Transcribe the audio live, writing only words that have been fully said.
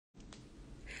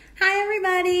Hi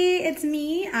everybody, it's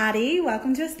me, Adi.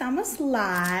 Welcome to Estamos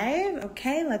Live.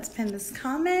 Okay, let's pin this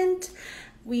comment.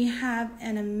 We have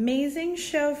an amazing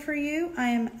show for you. I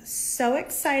am so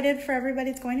excited for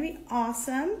everybody. It's going to be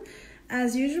awesome.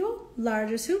 As usual,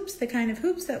 largest hoops, the kind of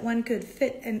hoops that one could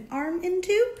fit an arm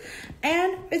into.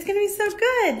 And it's going to be so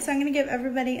good. So I'm going to give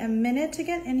everybody a minute to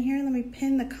get in here. Let me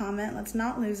pin the comment. Let's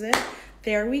not lose it.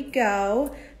 There we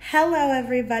go. Hello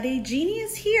everybody. Jeannie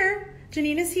is here.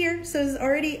 Jeanine is here, so this is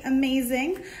already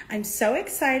amazing. I'm so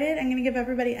excited. I'm going to give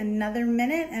everybody another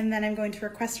minute, and then I'm going to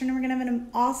request her, and we're going to have an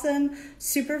awesome,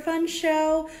 super fun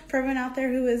show. For everyone out there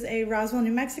who is a Roswell,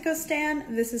 New Mexico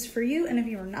stan, this is for you. And if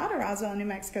you're not a Roswell, New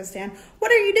Mexico stan,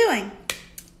 what are you doing?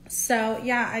 So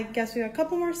yeah, I guess we have a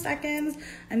couple more seconds.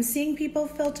 I'm seeing people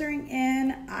filtering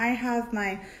in. I have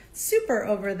my super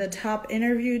over-the-top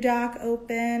interview doc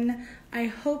open. I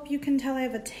hope you can tell I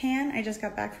have a tan. I just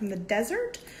got back from the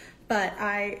desert. But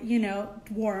I,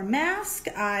 wore a mask.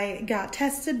 I got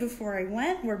tested before I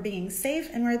went. We're being safe,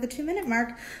 and we're at the 2-minute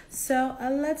mark. So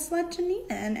let's let Jeanine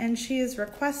in. And she is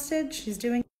requested. She's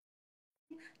doing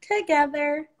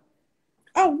together.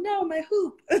 Oh, no, my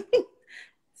hoop.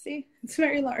 See, it's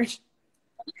very large.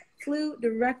 Flew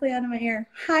directly out of my ear.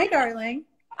 Hi, darling.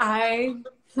 I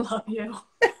love you.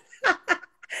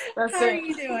 That's How are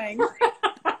you doing?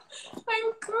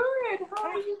 I'm good. How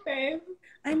are you, babe?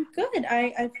 I'm good.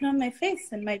 I put on my face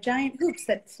and my giant hoops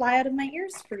that fly out of my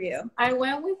ears for you. I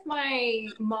went with my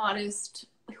modest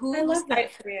hoops. I love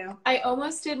that for you. I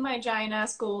almost did my giant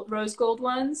ass rose gold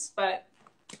ones, but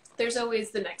there's always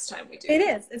the next time we do. It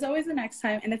is. It's always the next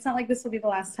time, and it's not like this will be the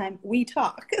last time we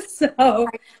talk. So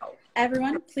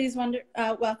everyone, please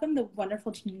welcome the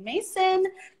wonderful Jeanine Mason,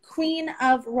 Queen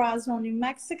of Roswell, New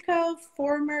Mexico,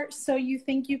 former So You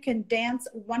Think You Can Dance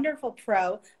wonderful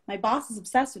pro. My boss is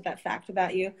obsessed with that fact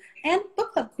about you, and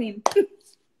book club queen.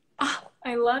 Oh,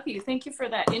 I love you. Thank you for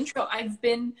that intro. I've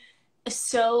been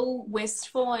so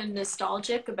wistful and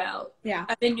nostalgic about, I'm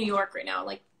in New York right now,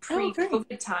 like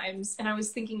pre-COVID times, and I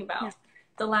was thinking about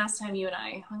the last time you and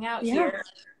I hung out here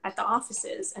at the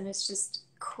offices, and it's just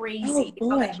crazy. Oh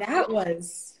boy, that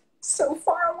was so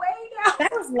far away now.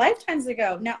 That was lifetimes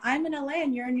ago. Now I'm in LA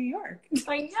and you're in New York.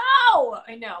 I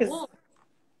know.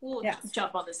 We'll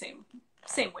jump on the same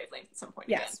wavelength at some point.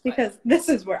 Yes, again, because this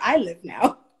is where I live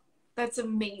now. That's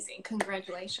amazing.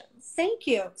 Congratulations. Thank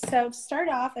you. So to start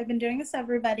off, I've been doing this,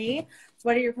 everybody.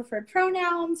 What are your preferred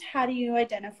pronouns? How do you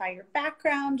identify your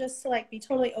background? Just to be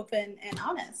totally open and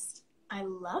honest. I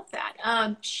love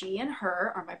that. She and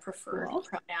her are my preferred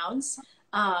pronouns.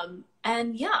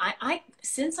 And yeah, I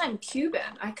since I'm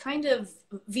Cuban, I kind of,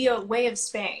 via way of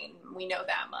Spain, we know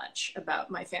that much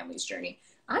about my family's journey.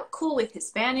 I'm cool with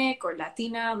Hispanic or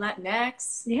Latina,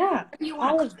 Latinx. Yeah,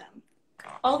 all of them.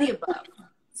 All the above.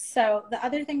 So the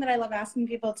other thing that I love asking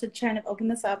people to kind of open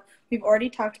this up, we've already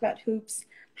talked about hoops.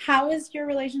 How is your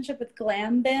relationship with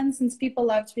glam been? Since people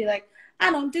love to be like,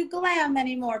 I don't do glam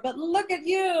anymore, but look at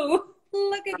you.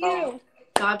 Look at you.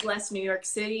 God bless New York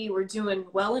City. We're doing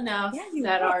well enough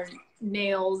that our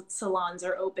nail salons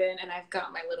are open, and I've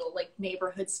got my little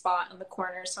neighborhood spot on the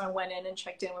corner. So I went in and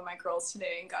checked in with my girls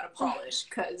today and got a polish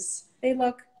because they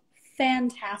look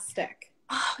fantastic.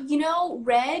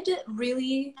 Red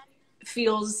really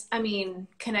feels,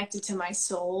 connected to my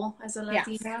soul as a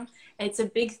Latina. Yes. It's a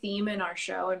big theme in our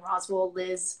show, and Roswell,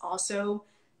 Liz also,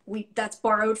 that's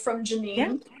borrowed from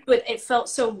Jeanine, but it felt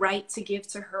so right to give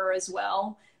to her as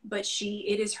well. But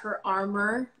it is her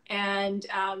armor, and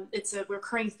it's a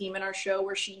recurring theme in our show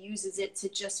where she uses it to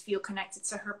just feel connected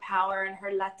to her power and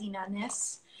her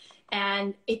Latina-ness.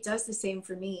 And it does the same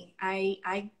for me.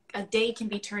 A day can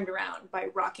be turned around by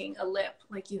rocking a lip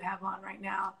like you have on right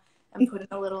now and putting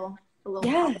a little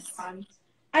on.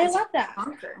 I love that.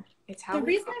 It's how the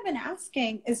reason I've been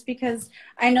asking is because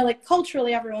I know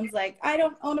culturally everyone's like, I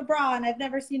don't own a bra and I've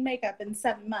never seen makeup in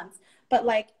 7 months. But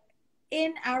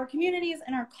in our communities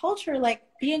and our culture,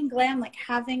 being glam,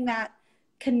 having that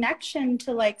connection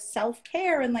to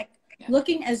self-care and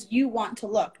looking as you want to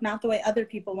look, not the way other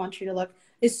people want you to look,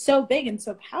 is so big and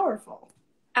so powerful.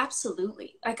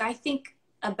 Absolutely. I think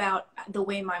about the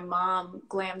way my mom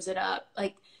glams it up.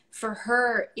 For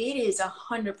her, it is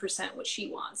 100% what she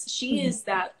wants. She is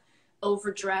that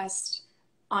overdressed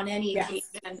on any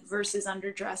occasion versus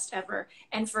underdressed ever.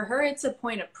 And for her, it's a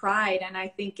point of pride. And I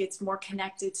think it's more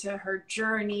connected to her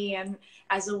journey and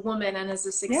as a woman and as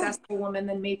a successful woman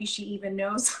than maybe she even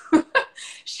knows.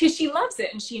 She loves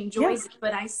it and she enjoys it.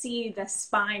 But I see the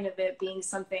spine of it being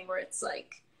something where it's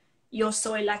yo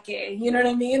soy la que, you know what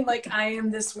I mean? I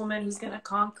am this woman who's going to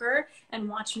conquer, and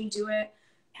watch me do it.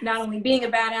 Not only being a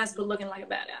badass, but looking like a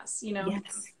badass,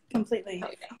 Yes, completely. Oh,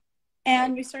 yeah.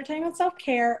 And we started talking about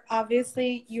self-care.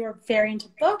 Obviously, you are very into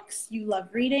books. You love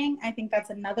reading. I think that's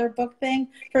another book thing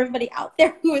for everybody out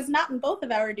there who is not in both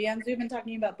of our DMs. We've been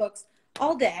talking about books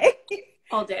all day.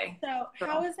 All day. So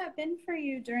how has that been for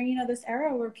you during, you know, this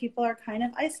era where people are kind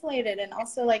of isolated and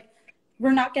also like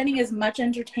we're not getting as much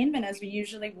entertainment as we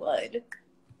usually would?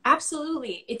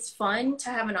 Absolutely. It's fun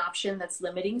to have an option that's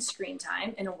limiting screen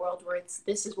time in a world where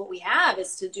this is what we have,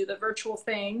 is to do the virtual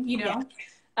thing, you know?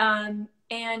 Yeah.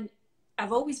 And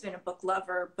I've always been a book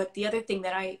lover, but the other thing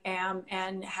that I am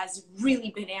and has really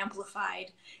been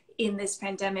amplified in this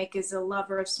pandemic is a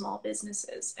lover of small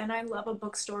businesses. And I love a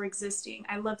bookstore existing.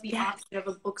 I love the option of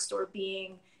a bookstore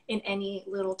being in any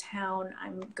little town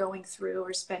I'm going through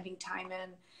or spending time in.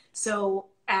 So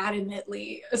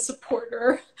adamantly a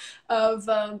supporter of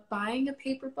buying a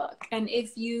paper book. And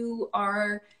if you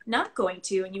are not going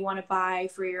to and you want to buy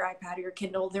for your iPad or your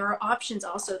Kindle, there are options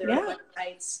also. There are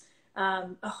websites.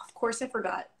 Of course, I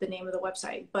forgot the name of the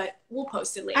website, but we'll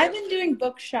post it later. I've been doing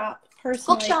Bookshop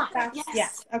personally. Bookshop,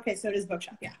 yes. Okay, so it is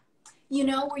Bookshop, yeah. You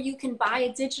know, where you can buy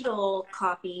a digital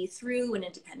copy through an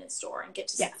independent store and get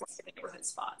to support the neighborhood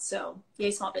spot. So,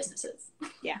 yay, small businesses.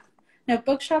 Yeah. No,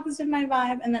 Bookshop has been my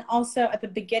vibe. And then also at the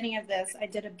beginning of this, I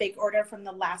did a big order from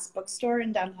the Last Bookstore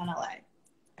in downtown LA.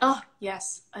 Oh,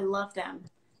 yes. I love them.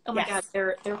 Oh my God,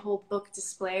 their whole book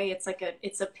display. It's like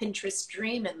it's a Pinterest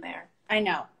dream in there. I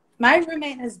know. My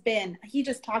roommate he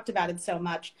just talked about it so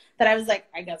much that I was like,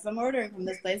 I guess I'm ordering from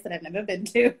this place that I've never been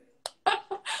to.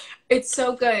 It's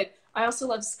so good. I also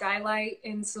love Skylight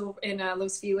in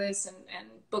Los Feliz and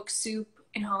Book Soup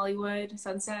in Hollywood,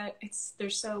 Sunset.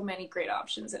 There's so many great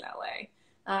options in LA.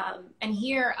 And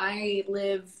here I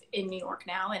live in New York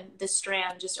now, and the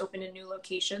Strand just opened a new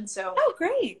location. So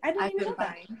great. I didn't even know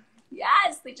that.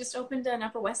 Yes, they just opened an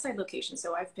Upper West Side location,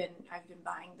 so I've been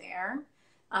buying there.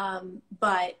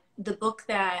 But the book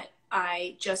that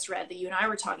I just read that you and I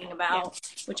were talking about,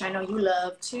 which I know you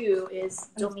love too, is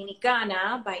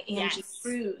Dominicana by Angie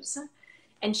Cruz.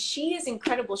 And she is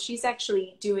incredible. She's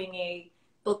actually doing a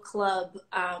book club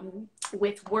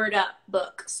with Word Up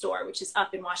Bookstore, which is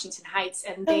up in Washington Heights.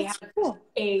 And they have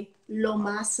a Lo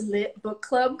Más Lit book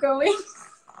club going.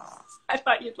 I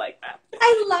thought you'd like that.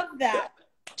 I love that.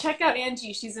 Check out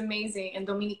Angie. She's amazing. And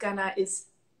Dominicana is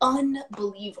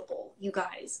unbelievable, you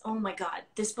guys. Oh my God.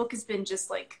 This book has been just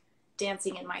like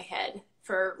dancing in my head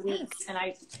for weeks, and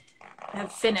I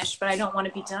have finished, but I don't want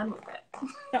to be done with it.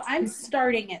 So I'm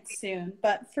starting it soon.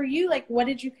 But for you, like, what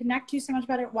did you connect to so much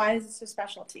about it? Why is it so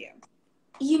special to you?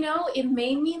 You know, it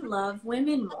made me love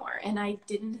women more, and I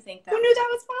didn't think that. Who knew that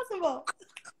was possible?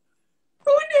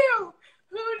 Who knew?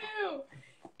 Who knew?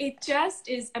 It just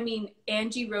is. I mean,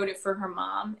 Angie wrote it for her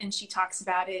mom, and she talks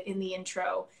about it in the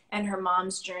intro and her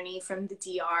mom's journey from the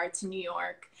DR to New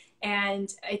York.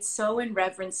 And it's so in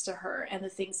reverence to her and the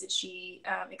things that she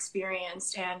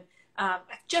experienced. And I've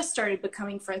just started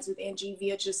becoming friends with Angie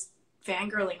via just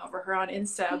fangirling over her on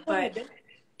Insta. But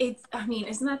I mean,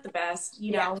 isn't that the best?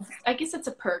 You know, I guess it's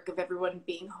a perk of everyone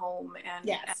being home and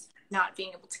not being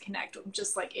able to connect with them,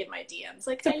 just like in my DMs.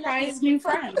 Like, surprise new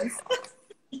friends.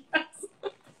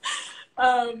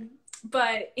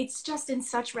 But it's just in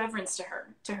such reverence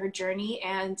to her journey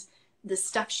and the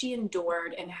stuff she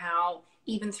endured, and how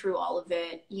even through all of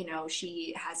it, you know,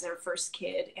 she has her first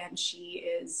kid, and she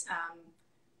is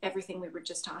everything we were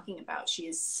just talking about. She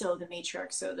is so the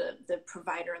matriarch, so the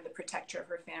provider and the protector of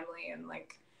her family, and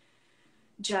like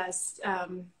just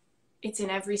it's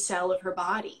in every cell of her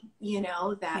body, you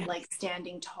know, that like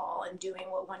standing tall and doing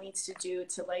what one needs to do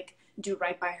to like do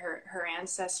right by her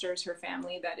ancestors, her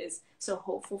family, that is so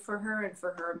hopeful for her and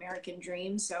for her American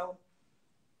dream. So,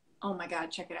 oh my God,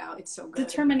 check it out. It's so good.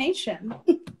 Determination.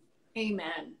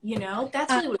 Amen. You know,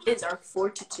 that's really what it is, our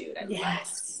fortitude. I love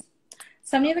it.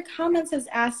 Somebody in the comments has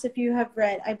asked if you have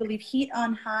read, I believe, Heat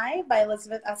on High by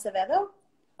Elizabeth Acevedo.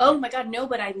 Oh my God, no,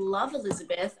 but I love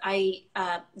Elizabeth.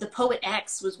 The Poet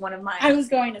X was one of my... I was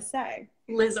going to say.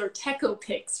 Liz Orteco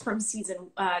picks from season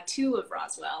 2 of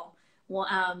Roswell. Well,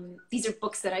 these are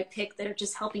books that I picked that are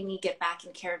just helping me get back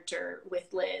in character with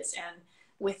Liz and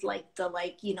with like the,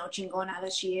 like, you know, chingona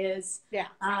that she is. Yeah.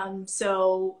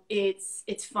 So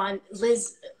it's fun.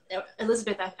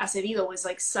 Elizabeth Acevedo was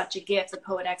like such a gift. The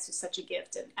Poet X was such a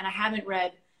gift. And I haven't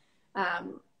read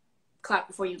Clap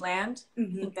Before You Land.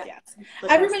 Mm-hmm.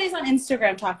 Everybody's on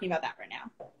Instagram talking about that right now.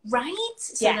 Right?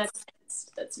 So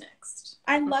that's next.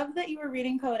 I love that you were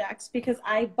reading Poet X because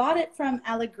I bought it from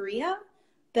Alegria.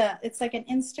 It's like an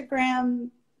Instagram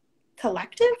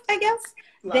collective, I guess.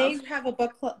 Love. They have a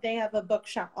book club. They have a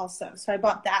bookshop also. So I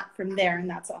bought that from there, and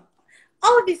that's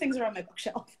all of these things are on my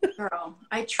bookshelf. Girl,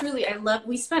 I love,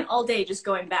 we spent all day just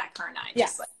going back, her and I.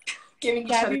 Just like Giving each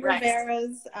Gabby other rest.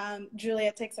 Rivera's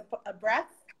Julia Takes a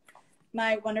Breath.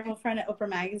 My wonderful friend at Oprah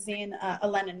Magazine,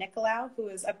 Elena Nicolau, who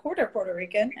is a quarter Puerto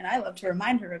Rican, and I love to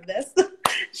remind her of this,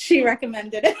 she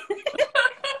recommended it.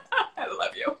 I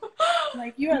love you.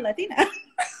 Like, you are Latina.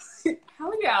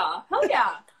 Hell yeah. Hell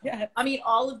yeah. Yeah. I mean,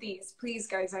 all of these, please,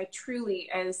 guys, I truly,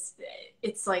 as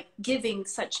it's like giving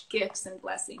such gifts and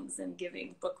blessings and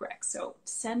giving book recs. So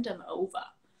send them over.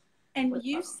 And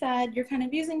you said you're kind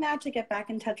of using that to get back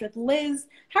in touch with Liz.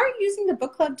 How are you using the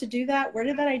book club to do that? Where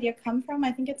did that idea come from?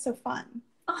 I think it's so fun.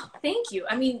 Oh, thank you.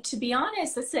 I mean, to be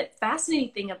honest, that's it. Fascinating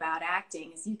thing about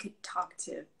acting is you could talk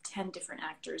to 10 different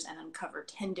actors and uncover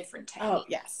 10 different techniques. Oh,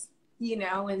 yes. You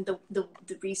know, and the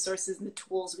resources and the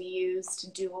tools we use to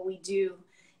do what we do.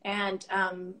 And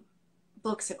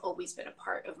books have always been a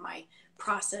part of my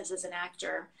process as an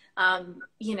actor.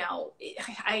 You know,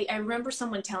 I remember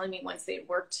someone telling me once they'd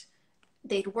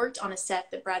worked on a set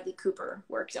that Bradley Cooper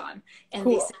worked on. And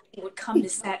Cool. They said he would come to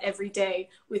set every day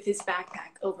with his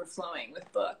backpack overflowing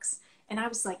with books. And I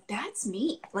was like, that's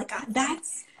me. Like,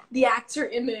 that's the actor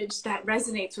image that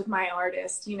resonates with my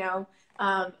artist, you know?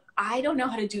 I don't know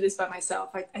how to do this by myself.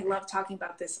 I love talking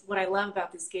about this. What I love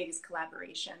about this gig is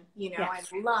collaboration. You know, Yes.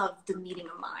 I love the meeting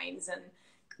of minds and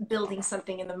building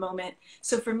something in the moment.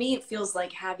 So for me, it feels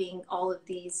like having all of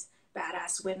these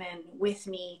badass women with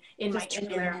me in my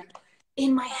trailer,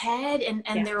 in my head, and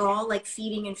Yeah. they're all like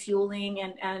feeding and fueling.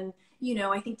 And you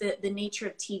know, I think the nature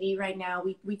of TV right now,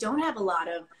 we don't have a lot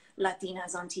of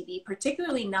Latinas on TV,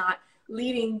 particularly not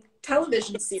leading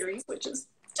television series, which is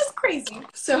just crazy.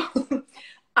 So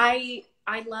I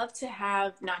love to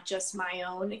have not just my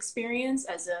own experience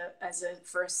as a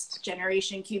first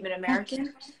generation Cuban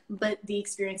American, but the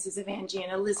experiences of Angie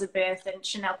and Elizabeth and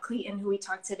Chanel Clayton, who we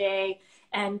talked today,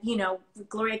 and you know,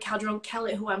 Gloria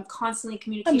Calderon-Kellett, who I'm constantly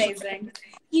communicating Amazing. with.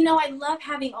 You know, I love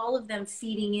having all of them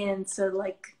feeding in to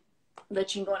like the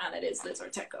chingona that is Liz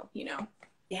Orteco, you know.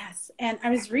 Yes. And I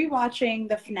was rewatching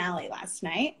the finale last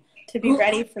night to be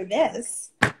ready for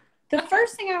this. The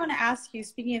first thing I want to ask you,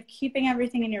 speaking of keeping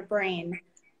everything in your brain,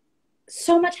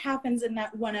 so much happens in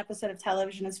that one episode of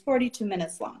television. It's 42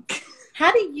 minutes long.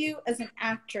 How do you, as an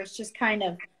actress, just kind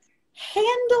of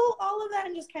handle all of that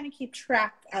and just kind of keep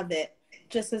track of it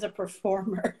just as a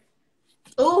performer?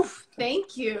 Oh,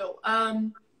 thank you.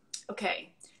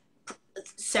 Okay.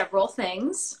 Several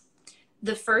things.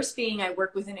 The first being I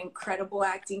work with an incredible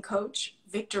acting coach,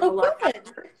 Victor Villar.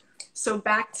 So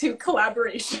back to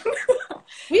collaboration.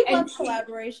 We love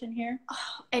collaboration here.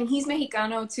 And he's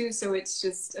Mexicano too, so it's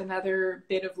just another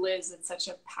bit of Liz. It's such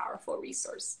a powerful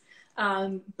resource.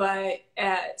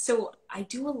 So I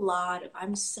do a lot of,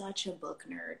 I'm such a book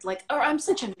nerd, like, or I'm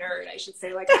such a nerd, I should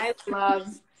say. Like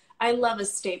I love a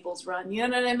Staples run, you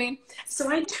know what I mean?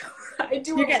 So I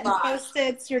do You're a getting lot.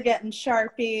 Post-its, you're getting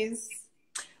Sharpies.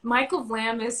 Michael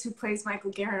Vlamis, who plays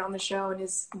Michael Garrett on the show and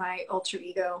is my alter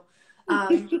ego,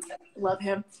 love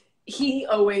him. He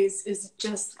always is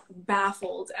just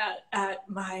baffled at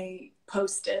my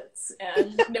Post-its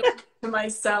and notes to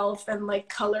myself and like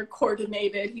color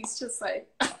coordinated. He's just like,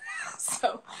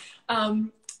 so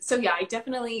yeah, I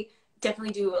definitely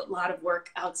do a lot of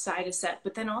work outside of set,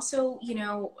 but then also, you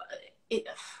know,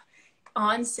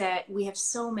 on set, we have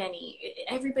so many,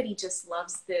 everybody just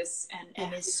loves this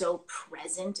and is so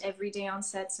present every day on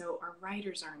set. So our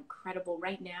writers are incredible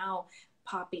right now,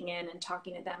 popping in and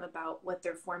talking to them about what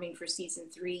they're forming for season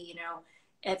 3. You know,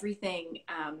 everything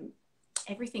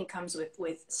comes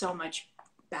with so much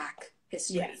back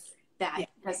history that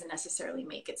doesn't necessarily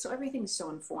make it. So everything's so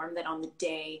informed that on the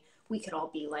day we could all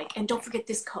be like, and don't forget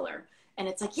this color. And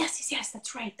it's like, yes,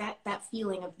 that's right. That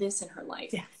feeling of this in her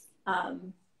life. Yes.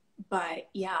 But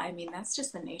yeah, I mean, that's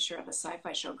just the nature of a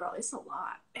sci-fi show, girl. It's a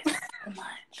lot. It's so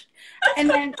much. And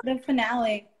then the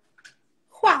finale,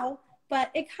 wow. But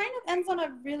it kind of ends on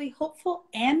a really hopeful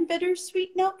and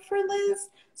bittersweet note for Liz.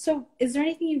 So is there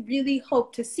anything you really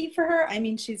hope to see for her? I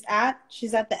mean, she's at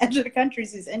the edge of the country.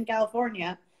 She's in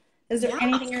California. Is there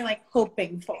anything you're like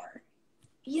hoping for?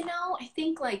 You know, I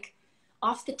think like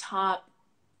off the top,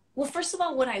 well, first of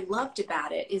all, what I loved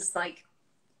about it is like,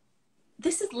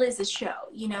 this is Liz's show,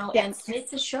 you know, and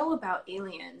it's a show about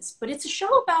aliens, but it's a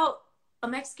show about a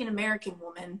Mexican-American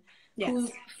woman who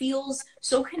feels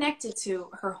so connected to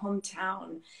her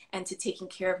hometown and to taking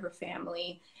care of her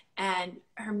family and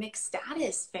her mixed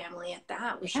status family at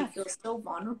that, where she feels so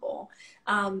vulnerable.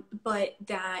 But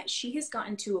that she has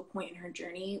gotten to a point in her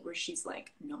journey where she's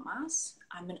like, no mas,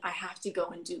 I have to go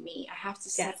and do me. I have to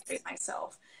separate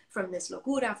myself from this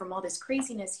locura, from all this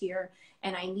craziness here.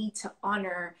 And I need to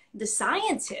honor the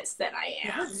scientist that I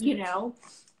am, you know?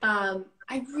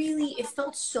 it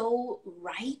felt so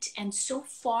right and so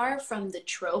far from the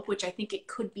trope, which I think it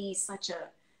could be such a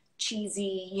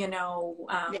cheesy, you know,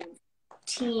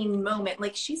 teen moment.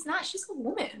 Like she's a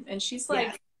woman, and she's like,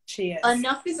 yeah, she is.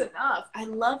 Enough is enough. I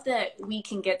love that we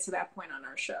can get to that point on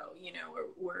our show, you know,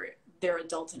 where they're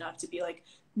adult enough to be like,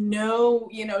 no,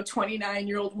 you know,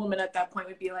 29-year-old woman at that point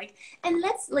would be like, and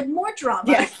let's like more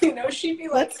drama. Yeah. You know, she'd be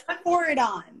like, let's pour it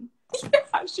on.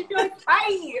 Yeah, she'd be like,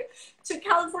 hi, to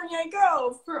California I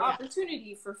go for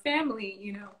opportunity, for family,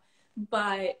 you know.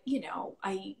 But, you know,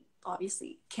 I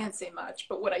obviously can't say much,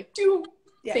 but what I do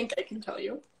think I can tell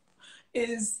you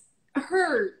is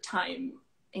her time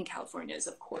in California is,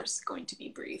 of course, going to be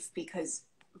brief because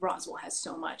Roswell has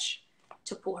so much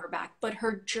to pull her back. But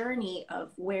her journey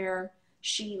of where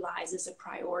she lies as a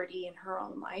priority in her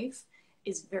own life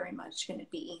is very much going to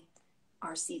be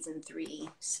our season 3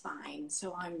 spine.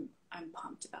 So I'm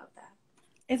pumped about that.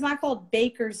 It's not called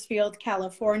Bakersfield,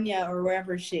 California, or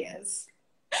wherever she is.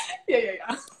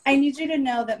 Yeah. I need you to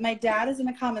know that my dad is in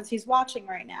the comments. He's watching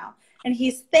right now, and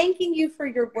he's thanking you for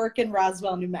your work in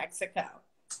Roswell, New Mexico.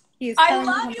 I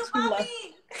love you, Mommy!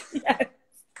 Yes.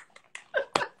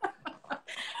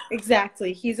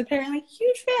 Exactly. He's apparently a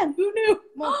huge fan. Who knew?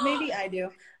 Well, maybe I do.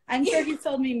 I'm sure he's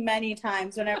told me many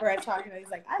times whenever I've talked to him, he's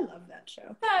like, I love that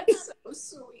show. That's so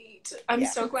sweet. I'm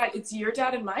so glad it's your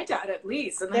dad and my dad at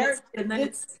least. And then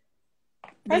it's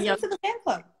presidents of the fan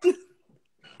club.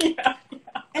 Yeah.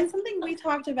 And something we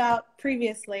talked about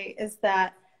previously is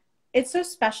that it's so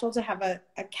special to have a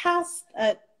cast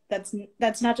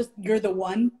that's not just you're the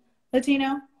one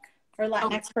Latino or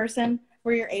Latinx person,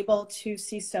 where you're able to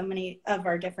see so many of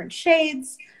our different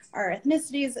shades, our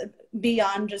ethnicities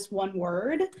beyond just one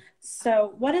word.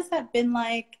 So what has that been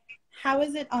like? How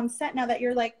is it on set now that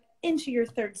you're like into your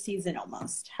 3rd season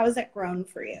almost? How has that grown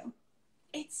for you?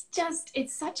 It's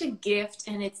such a gift,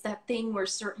 and it's that thing where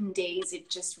certain days it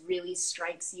just really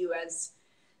strikes you as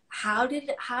how did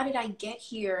I get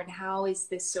here, and how is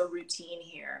this so routine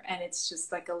here? And it's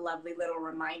just like a lovely little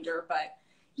reminder. But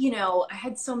you know, I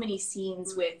had so many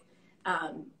scenes with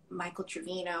Michael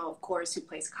Trevino, of course, who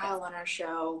plays Kyle on our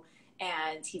show,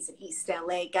 and he's an East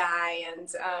LA guy,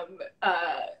 and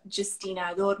Justina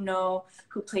Adorno,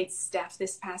 who played Steph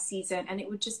this past season, and it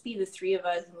would just be the 3 of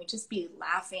us, and we'd just be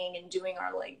laughing and doing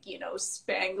our, like, you know,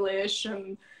 Spanglish,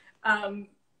 and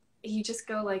you just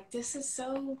go like, this is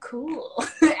so cool.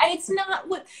 And it's not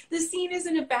what the scene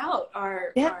isn't about,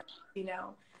 our you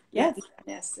know, yes,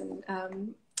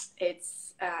 and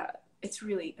it's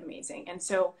really amazing. And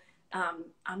so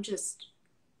I'm just,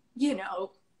 you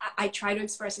know, I try to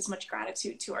express as much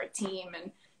gratitude to our team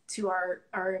and to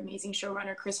our amazing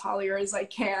showrunner, Chris Hollier, as I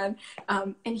can.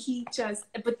 And he just,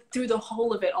 but through the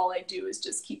whole of it, all I do is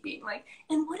just keep being like,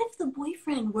 and what if the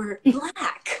boyfriend were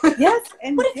Black? Yes.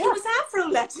 And what if he was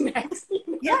Afro-Latinx?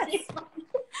 Yes.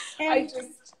 I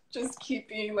just keep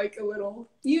being like a little,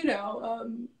 you know,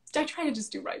 I try to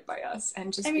just do right by us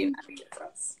and just be an advocate for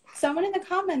us. Someone in the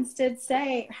comments did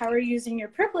say, how are you using your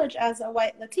privilege as a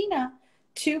white Latina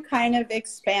to kind of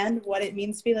expand what it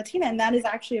means to be Latina? And that is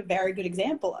actually a very good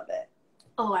example of it.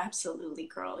 Oh, absolutely,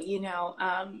 girl. You know,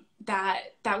 that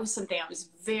was something I was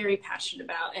very passionate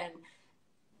about. And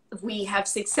we have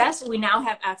success. We now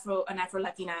have an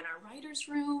Afro-Latina in our writer's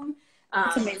room.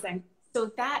 It's amazing. So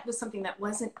that was something that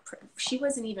she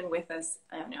wasn't even with us,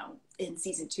 I don't know, in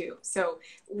season 2. So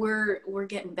we're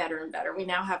getting better and better. We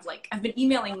now have, like, I've been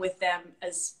emailing with them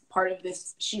as part of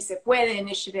this She Se Puede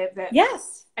initiative that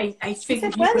I figured. She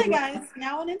Se Puede, guys,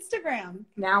 now on Instagram.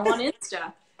 Now on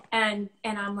Insta. And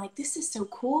I'm like, this is so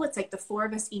cool. It's like the 4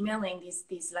 of us emailing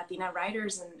these Latina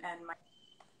writers and my,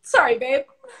 sorry, babe,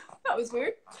 that was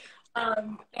weird.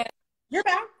 And you're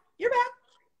back.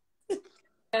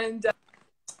 And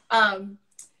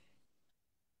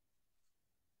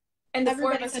the everybody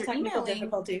 4 of us are technical emailing.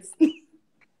 Difficulties.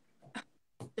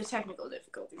 The technical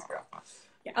difficulties, girl.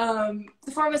 Yeah.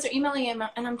 The 4 of us are emailing him,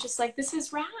 and I'm just like, this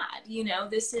is rad. You know,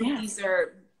 these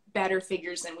are better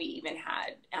figures than we even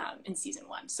had in season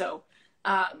 1. So,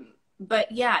 but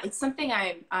yeah, it's something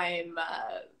I'm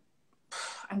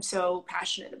so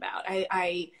passionate about.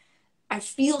 I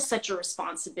feel such a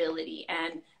responsibility,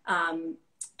 and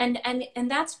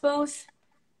that's both.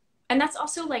 And that's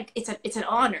also, like, it's an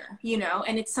honor, you know,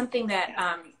 and it's something that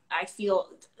I feel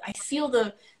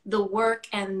the work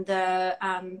and the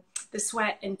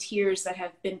sweat and tears that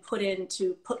have been put in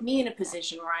to put me in a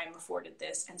position where I am afforded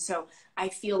this. And so I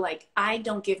feel like I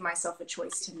don't give myself a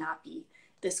choice to not be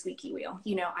the squeaky wheel.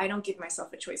 You know, I don't give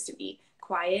myself a choice to be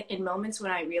quiet in moments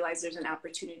when I realize there's an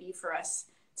opportunity for us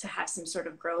to have some sort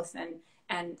of growth and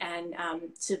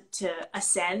to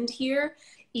ascend here.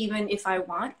 even if I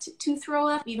want to throw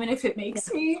up, even if it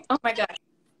makes me, oh my God.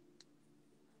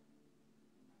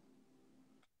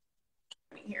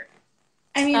 Here.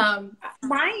 I mean,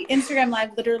 my Instagram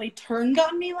live literally turned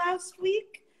on me last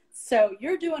week, so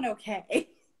you're doing okay.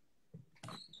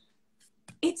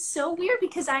 It's so weird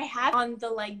because I had on the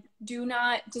like do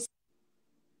not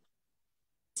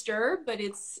disturb, but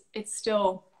it's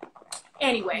still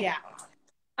anyway. Yeah.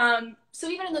 So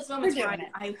even in those moments where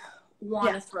I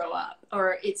want to throw up,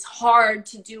 or it's hard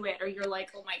to do it, or you're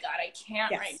like, oh my God, I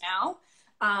can't right now.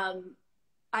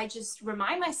 I just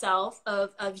remind myself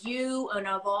of you and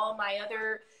of all my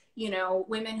other, you know,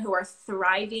 women who are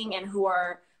thriving and who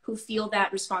feel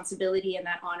that responsibility and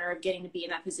that honor of getting to be in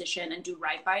that position and do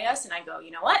right by us. And I go,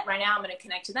 you know what, right now I'm going to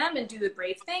connect to them and do the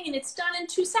brave thing. And it's done in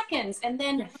 2 seconds. And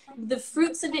then the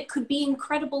fruits of it could be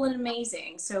incredible and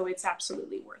amazing. So it's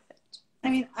absolutely worth it. I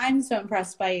mean, I'm so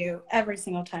impressed by you every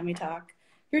single time we talk.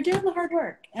 You're doing the hard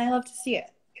work and I love to see it.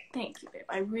 Thank you, babe.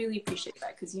 I really appreciate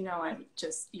that because you know I'm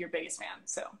just your biggest fan.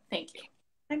 So thank you.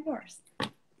 I'm yours.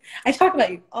 I talk about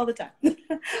you all the time.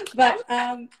 But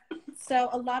so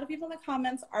a lot of people in the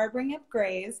comments are bringing up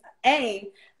Grays.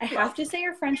 I have to say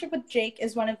your friendship with Jake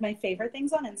is one of my favorite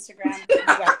things on Instagram. You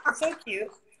guys are so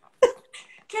cute.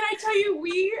 Can I tell you,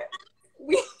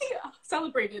 we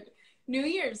celebrated New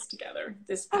Year's together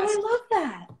this past I love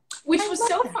that. Which was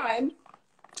so fun.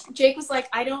 Jake was like,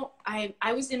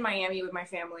 I was in Miami with my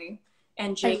family,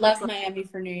 and Jake I love Miami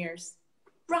for New Year's.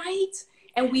 Right?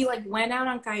 And we like went out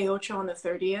on Cayocho on the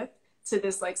 30th to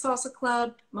this like salsa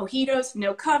club, mojitos,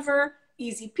 no cover,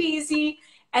 easy peasy.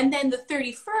 And then the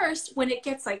 31st, when it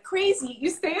gets like crazy, you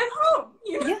stay at home.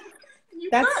 You know? Yeah,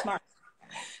 that's smart.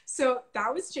 So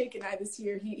that was Jake and I this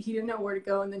year. He didn't know where to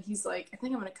go, and then he's like, I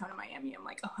think I'm going to come to Miami. I'm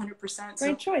like 100%.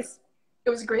 Great choice. It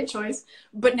was a great choice.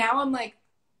 But now I'm like,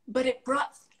 but it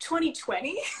brought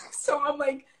 2020. So I'm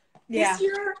like, this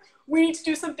year we need to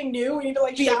do something new. We need to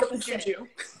like shake up the juju.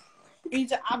 We need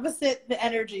to opposite the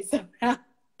energy somehow.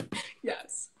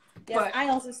 Yes. But I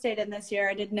also stayed in this year.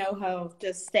 I did NoHo,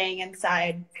 just staying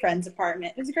inside friend's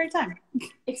apartment. It was a great time.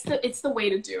 It's the way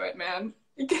to do it, man.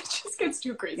 It just gets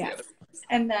too crazy. Yes.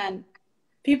 And then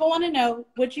people want to know,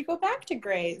 would you go back to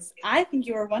Grays? I think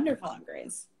you were wonderful on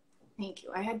Grays. Thank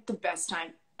you. I had the best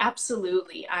time.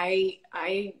 Absolutely. I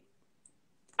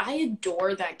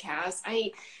adore that cast.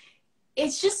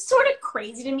 It's just sort of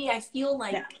crazy to me. I feel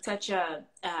like such a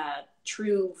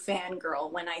true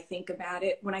fangirl when I think about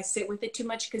it, when I sit with it too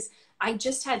much, because I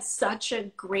just had such a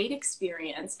great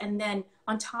experience. And then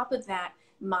on top of that,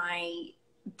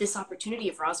 this opportunity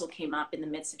of Roswell came up in the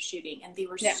midst of shooting, and they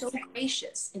were so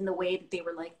gracious in the way that they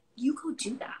were like, you go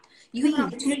do that. You have an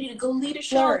opportunity to go lead a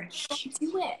show.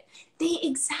 Do it.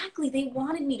 They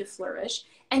wanted me to flourish.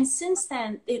 And since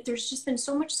then, there's just been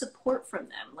so much support from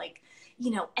them. Like,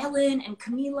 you know, Ellen and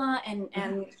Camila and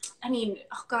I mean,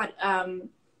 oh God, I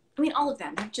mean, all of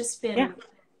them have just been,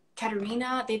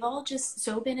 Katerina, they've all just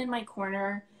so been in my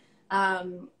corner.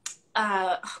 Oh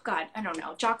God, I don't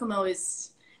know. Giacomo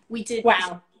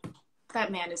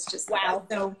that man is just so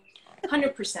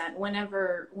 100%.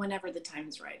 Whenever the time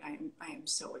is right, I am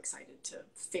so excited to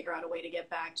figure out a way to get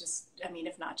back.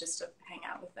 If not just to hang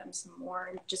out with them some more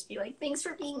and just be like, thanks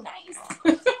for being nice.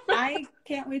 I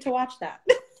can't wait to watch that.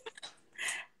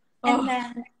 And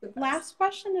then last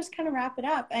question, just kind of wrap it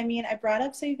up. I mean, I brought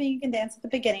up So You Think You Can Dance at the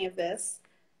beginning of this.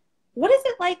 What is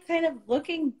it like kind of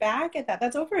looking back at that?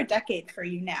 That's over a decade for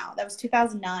you now. That was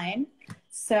 2009.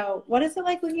 So what is it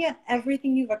like looking at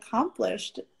everything you've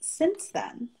accomplished since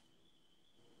then?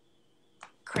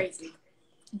 Crazy.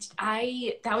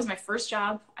 That was my first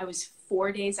job. I was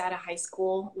 4 days out of high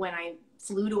school when I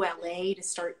flew to LA to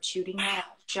start shooting that.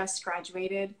 I just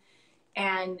graduated.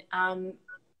 And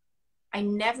I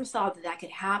never thought that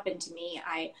could happen to me.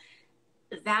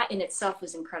 That in itself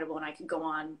was incredible, and I could go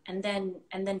on. And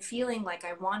then feeling like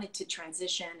I wanted to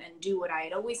transition and do what I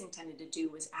had always intended to do,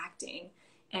 was acting.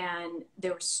 And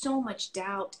there was so much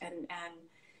doubt and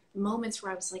moments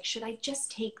where I was like, should I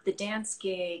just take the dance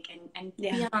gig and be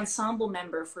an ensemble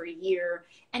member for a year?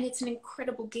 And it's an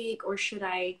incredible gig. Or should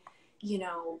I, you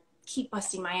know, keep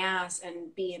busting my ass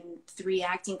and be in 3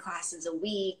 acting classes a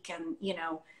week and, you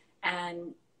know,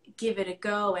 and give it a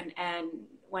go. And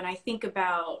when I think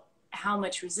about how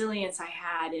much resilience I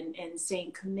had in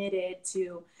staying committed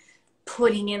to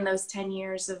putting in those 10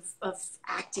 years of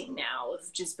acting now,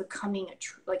 of just becoming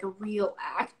a real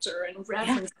actor and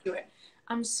reference to it,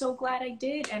 I'm so glad I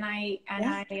did. And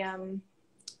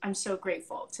I'm so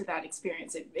grateful to that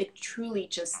experience. It truly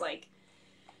just like,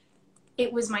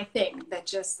 it was my thing that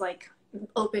just like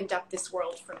opened up this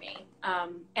world for me.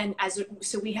 And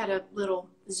so we had a little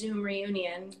Zoom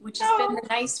reunion, which has been the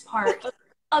nice part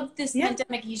of this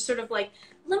pandemic. You sort of like,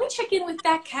 let me check in with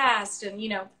that cast. And, you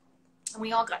know,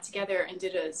 we all got together and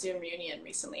did a Zoom reunion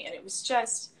recently. And it was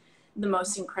just the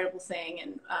most incredible thing.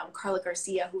 And Carla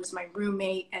Garcia, who was my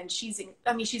roommate, and she's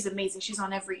amazing. She's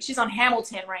on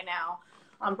Hamilton right now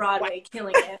on Broadway,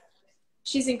 killing it.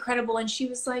 She's incredible. And she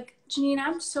was like, Jeanine,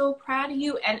 I'm so proud of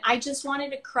you. And I just wanted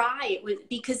to cry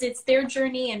because it's their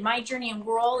journey and my journey, and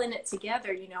we're all in it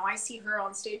together. You know, I see her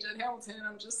on stage at Hamilton and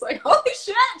I'm just like, holy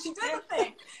shit, she did the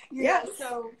thing. Yeah.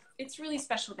 So it's really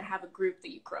special to have a group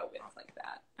that you grow with like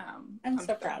that. I'm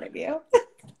so proud of you.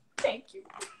 Thank you.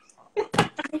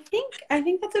 I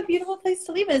think that's a beautiful place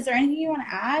to leave it. Is there anything you want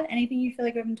to add? Anything you feel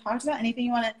like we haven't talked about? Anything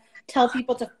you want to tell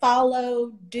people to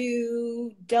follow,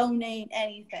 do, donate,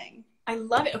 anything? I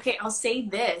love it. Okay, I'll say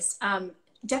this.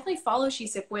 Definitely follow She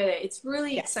Se Puede. It's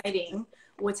really exciting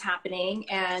what's happening,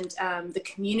 and the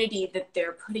community that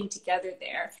they're putting together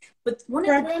there. But for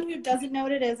everyone who doesn't know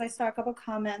what it is, I saw a couple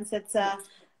comments. It's a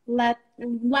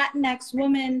Latinx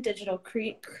woman digital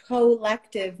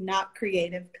collective, not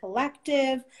creative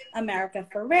collective. America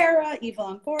Ferrera, Eva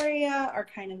Longoria are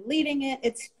kind of leading it.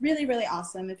 It's really, really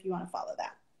awesome if you want to follow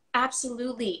that.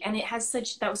 Absolutely. And it has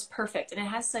that was perfect. And it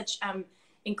has such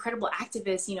incredible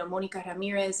activists, you know, Monica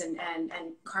Ramirez and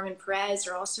Carmen Perez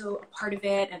are also a part of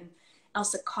it, and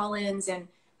Elsa Collins, and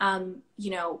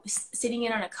you know, sitting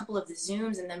in on a couple of the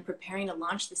Zooms and then preparing to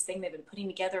launch this thing. They've been putting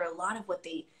together a lot of what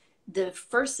the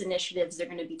first initiatives they're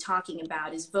going to be talking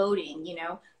about is voting, you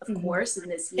know, of course, in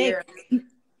this year.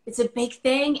 It's a big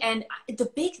thing. And the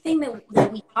big thing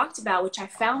that we talked about, which I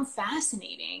found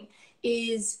fascinating,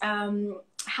 is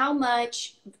how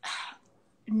much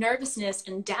nervousness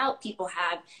and doubt people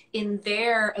have in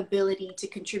their ability to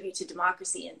contribute to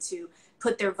democracy and to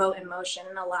put their vote in motion.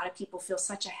 And a lot of people feel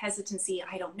such a hesitancy.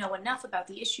 I don't know enough about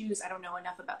the issues. I don't know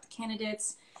enough about the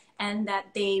candidates, and that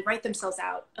they write themselves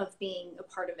out of being a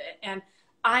part of it. And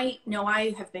I know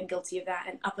I have been guilty of that.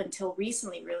 And up until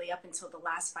recently, really up until the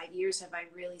last 5 years, have I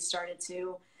really started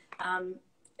to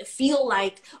feel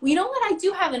like, well, you know what, I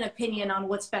do have an opinion on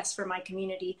what's best for my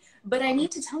community, but I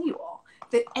need to tell you all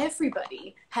that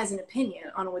everybody has an opinion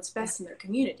on what's best in their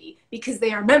community because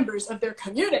they are members of their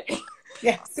community.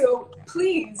 So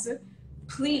please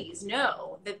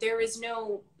know that there is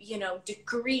no, you know,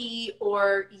 degree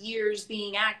or years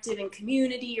being active in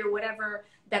community or whatever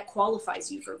that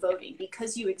qualifies you for voting.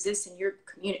 Because you exist in your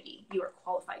community, you are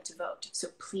qualified to vote. So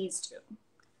please do.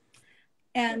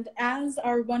 And as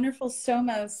our wonderful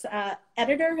Somos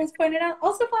editor has pointed out,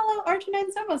 also follow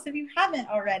Jeanine Somos if you haven't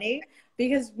already,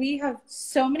 because we have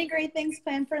so many great things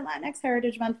planned for Latinx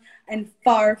Heritage Month and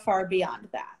far, far beyond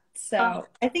that. So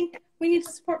I think we need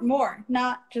to support more,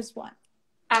 not just one.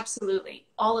 Absolutely.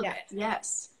 All of it.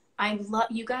 Yes. I love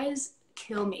you guys.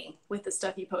 Kill me with the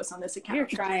stuff you post on this account. You're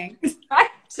trying. I'm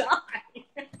trying.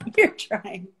 You're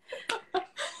trying.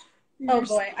 Oh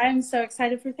boy, I'm so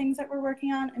excited for things that we're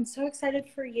working on. I'm so excited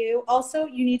for you. Also,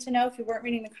 you need to know, if you weren't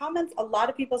reading the comments, a lot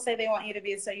of people say they want you to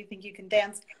be So You Think You Can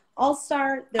Dance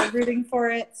All-Star. They're rooting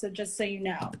for it, so just so you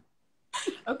know.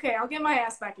 Okay, I'll get my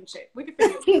ass back in shape. We can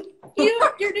figure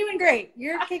it. You're doing great.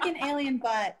 You're kicking alien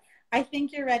butt. I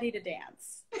think you're ready to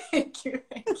dance. Thank you.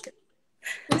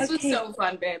 This was so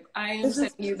fun, babe. I am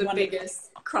sending you the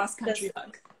biggest cross-country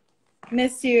hug.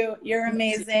 Miss you. You're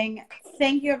amazing.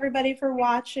 Thank you, everybody, for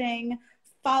watching.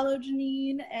 Follow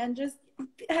Jeanine and just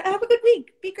have a good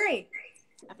week. Be great.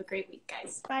 Have a great week,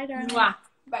 guys. Bye, darling. Mwah.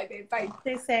 Bye, babe. Bye.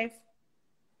 Stay safe.